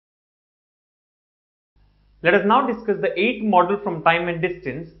Let us now discuss the 8th model from time and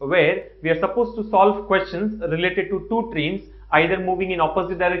distance, where we are supposed to solve questions related to two trains either moving in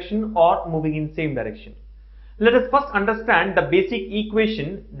opposite direction or moving in same direction. Let us first understand the basic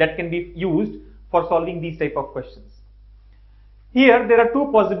equation that can be used for solving these type of questions. Here there are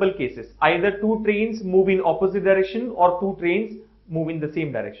two possible cases, either two trains move in opposite direction or two trains move in the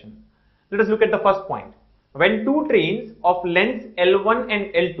same direction. Let us look at the first point. When two trains of lengths L1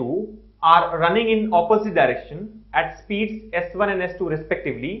 and L2 are running in opposite direction at speeds S1 and S2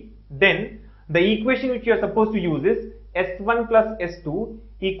 respectively, then the equation which you are supposed to use is S1 plus S2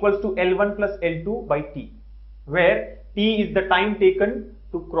 equals to L1 plus L2 by T, where T is the time taken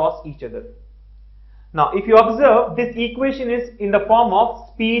to cross each other. Now, if you observe, this equation is in the form of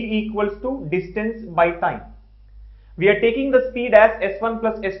speed equals to distance by time. We are taking the speed as S1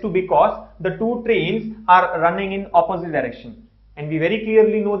 plus S2 because the two trains are running in opposite direction. And we very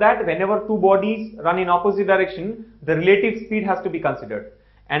clearly know that whenever two bodies run in opposite direction, the relative speed has to be considered.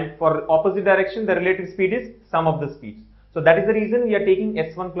 And for opposite direction, the relative speed is sum of the speeds. So that is the reason we are taking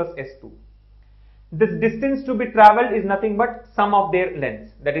S1 plus S2. This distance to be travelled is nothing but sum of their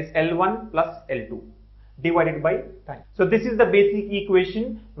lengths, that is L1 plus L2 divided by time. So this is the basic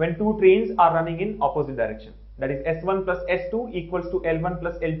equation when two trains are running in opposite direction. That is S1 plus S2 equals to L1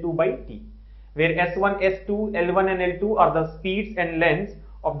 plus L2 by T, where S1, S2, L1 and L2 are the speeds and lengths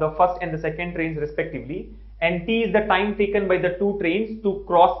of the first and the second trains respectively, and T is the time taken by the two trains to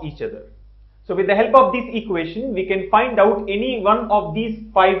cross each other. So with the help of this equation, we can find out any one of these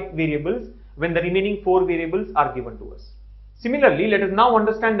 5 variables when the remaining 4 variables are given to us. Similarly, let us now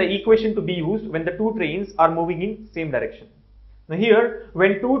understand the equation to be used when the two trains are moving in same direction. Now here,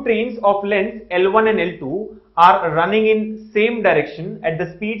 when two trains of lengths L1 and L2 are running in same direction at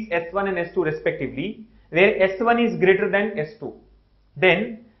the speeds S1 and S2 respectively, where S1 is greater than S2,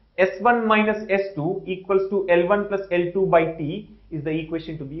 then S1 minus S2 equals to L1 plus L2 by T is the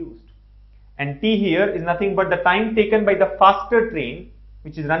equation to be used. And T here is nothing but the time taken by the faster train,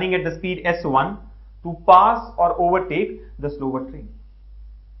 which is running at the speed S1, to pass or overtake the slower train.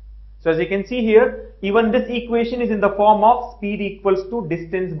 So as you can see here, even this equation is in the form of speed equals to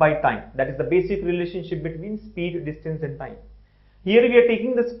distance by time. That is the basic relationship between speed, distance and time. Here we are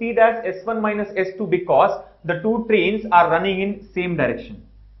taking the speed as S1 minus S2 because the two trains are running in same direction.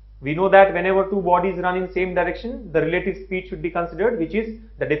 We know that whenever two bodies run in same direction, the relative speed should be considered, which is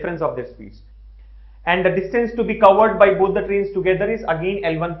the difference of their speeds. And the distance to be covered by both the trains together is again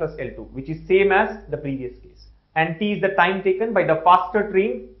L1 plus L2, which is same as the previous case. And T is the time taken by the faster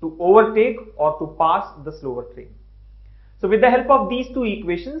train to overtake or to pass the slower train. So with the help of these two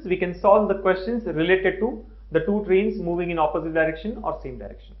equations, we can solve the questions related to the two trains moving in opposite direction or same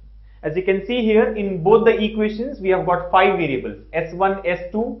direction. As you can see here, in both the equations, we have got 5 variables, S1,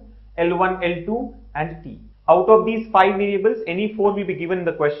 S2, L1, L2 and T. Out of these 5 variables, any 4 will be given in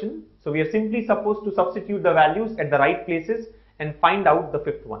the question. So we are simply supposed to substitute the values at the right places and find out the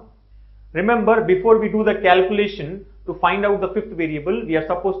 5th one. Remember, before we do the calculation to find out the 5th variable, we are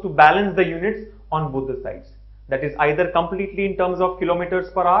supposed to balance the units on both the sides. That is either completely in terms of kilometers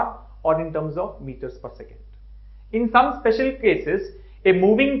per hour or in terms of meters per second. In some special cases, a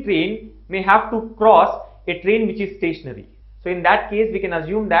moving train may have to cross a train which is stationary. So in that case, we can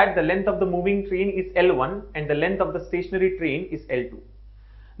assume that the length of the moving train is L1 and the length of the stationary train is L2.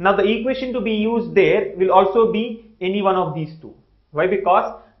 Now the equation to be used there will also be any one of these two. Why?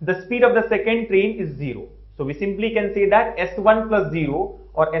 Because the speed of the second train is 0. So we simply can say that S1 plus 0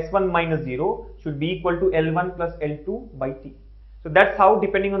 or S1 minus 0 should be equal to L1 plus L2 by T. So that's how,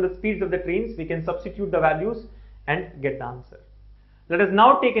 depending on the speeds of the trains, we can substitute the values and get the answer. Let us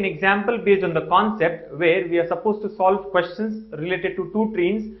now take an example based on the concept where we are supposed to solve questions related to two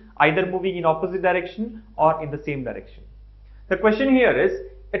trains either moving in opposite direction or in the same direction. The question here is,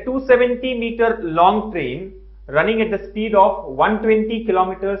 a 270 meter long train running at the speed of 120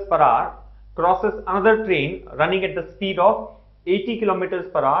 kilometers per hour crosses another train running at the speed of 80 kilometers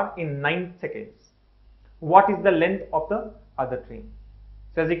per hour in 9 seconds. What is the length of the other train?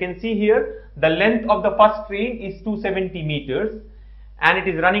 So as you can see here, the length of the first train is 270 meters and it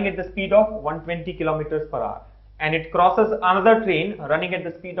is running at the speed of 120 kilometers per hour, and it crosses another train running at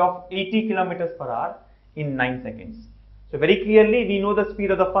the speed of 80 kilometers per hour in 9 seconds. So very clearly we know the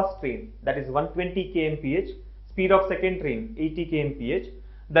speed of the first train, that is 120 kmph, speed of second train 80 kmph,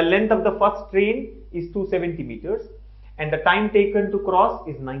 the length of the first train is 270 meters and the time taken to cross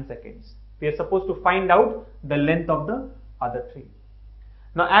is 9 seconds. We are supposed to find out the length of the other train.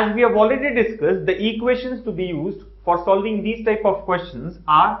 Now as we have already discussed, the equations to be used for solving these type of questions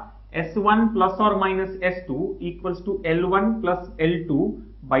are S1 plus or minus S2 equals to L1 plus L2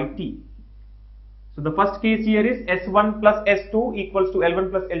 by T. So with the help of these two equations, we are supposed to solve the questions related to two trains either moving in opposite direction or in the same direction. Here, when two trains of lengths L1 and L2 are running in same direction at the speeds S1 and S2 respectively, where S1 is greater than S2, then S1 minus S2 equals to L1 plus L2 by T. So that's how, depending on the speeds of the trains, we can substitute the values So the first case here is S1 plus S2 equals to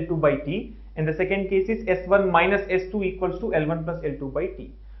L1 plus L2 by T, and the second case is S1 minus S2 equals to L1 plus L2 by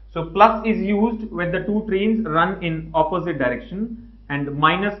T. So plus is used when the two trains run in opposite direction, and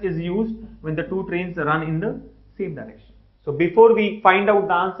minus is used when the two trains run in the same direction. So before we find out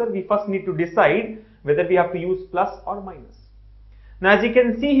the answer, we first need to decide whether we have to use plus or minus. Now as you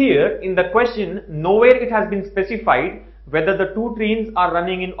can see here in the question, nowhere it has been specified whether the two trains are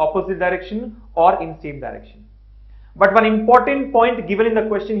running in opposite direction or in same direction. But one important point given in the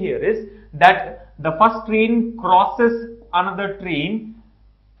question here is that the first train crosses another train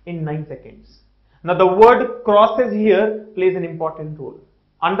in 9 seconds. Now the word crosses here plays an important role.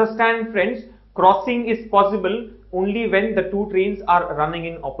 Understand friends, crossing is possible only when the two trains are running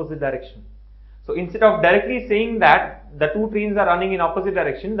in opposite direction. So instead of directly saying that the two trains are running in opposite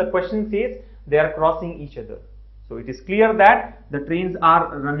direction, the question says they are crossing each other. So it is clear that the trains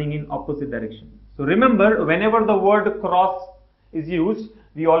are running in opposite direction. So remember, whenever the word cross is used,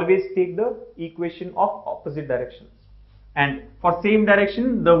 we always take the equation of opposite directions. And for same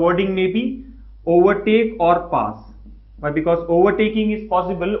direction, the wording may be overtake or pass. Why? Because overtaking is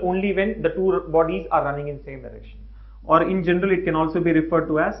possible only when the two bodies are running in same direction. Or in general, it can also be referred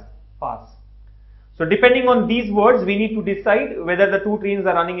to as pass. So depending on these words, we need to decide whether the two trains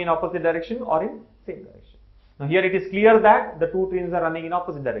are running in opposite direction or in same direction. Now here it is clear that the two trains are running in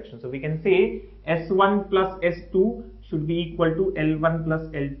opposite direction. So we can say S1 plus S2 should be equal to L1 plus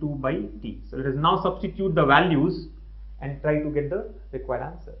L2 by T. So let us now substitute the values and try to get the required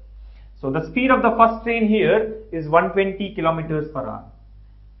answer. So the speed of the first train here is 120 kilometers per hour,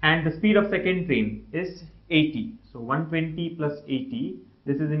 and the speed of second train is 80. So 120 plus 80,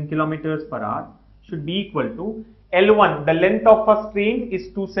 this is in kilometers per hour, should be equal to L1, the length of first train is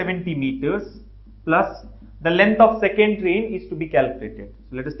 270 meters, plus the length of second train is to be calculated.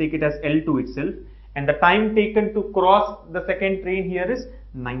 So let us take it as L2 itself, and the time taken to cross the second train here is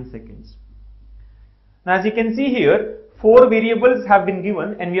 9 seconds. Now as you can see here, 4 variables have been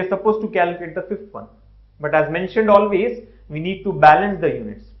given and we are supposed to calculate the fifth one. But as mentioned always, we need to balance the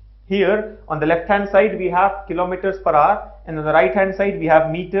units. Here on the left hand side we have kilometers per hour, and on the right hand side we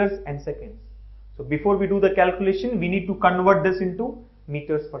have meters and seconds. So before we do the calculation, we need to convert this into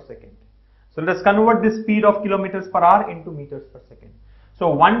meters per second. So let us convert this speed of kilometers per hour into meters per second. So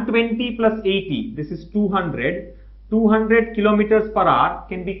 120 plus 80, this is 200. 200 kilometers per hour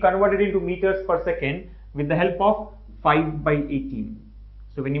can be converted into meters per second with the help of 5 by 18.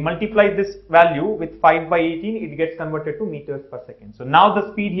 So when you multiply this value with 5 by 18, it gets converted to meters per second. So now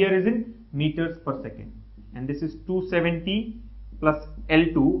the speed here is in meters per second, and this is 270 plus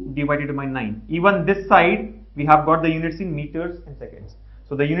L2 divided by 9. Even this side we have got the units in meters and seconds.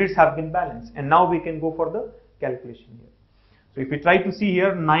 So the units have been balanced, and now we can go for the calculation here. So if we try to see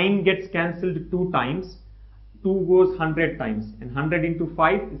here, 9 gets cancelled 2 times, 2 goes 100 times, and 100 into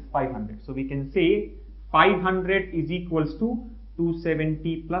 5 is 500. So we can say 500 is equals to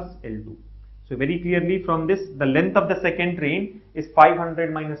 270 plus L2. So very clearly from this, the length of the second train is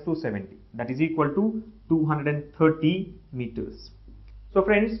 500 minus 270. That is equal to 230 meters. So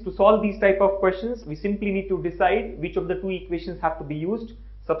friends, to solve these type of questions, we simply need to decide which of the two equations have to be used,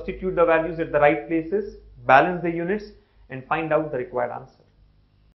 substitute the values at the right places, balance the units, and find out the required answer.